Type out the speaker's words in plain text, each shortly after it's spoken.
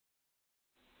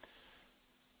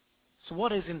So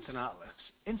what is InstantAtlas?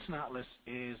 InstantAtlas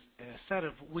is a set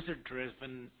of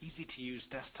wizard-driven, easy-to-use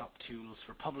desktop tools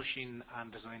for publishing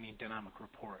and designing dynamic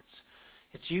reports.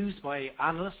 It's used by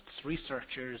analysts,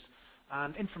 researchers,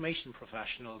 and information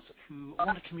professionals who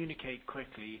want to communicate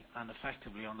quickly and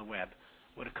effectively on the web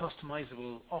with a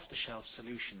customizable, off-the-shelf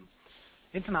solution.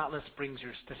 InstantAtlas brings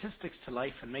your statistics to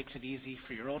life and makes it easy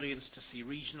for your audience to see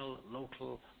regional,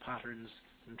 local patterns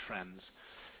and trends.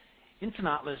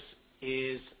 InstantAtlas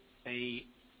is a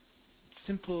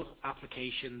simple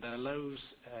application that allows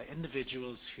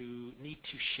individuals who need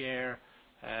to share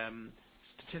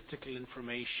statistical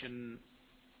information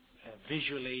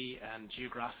visually and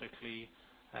geographically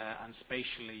and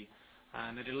spatially,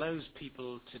 and it allows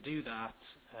people to do that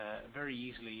very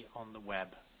easily on the web.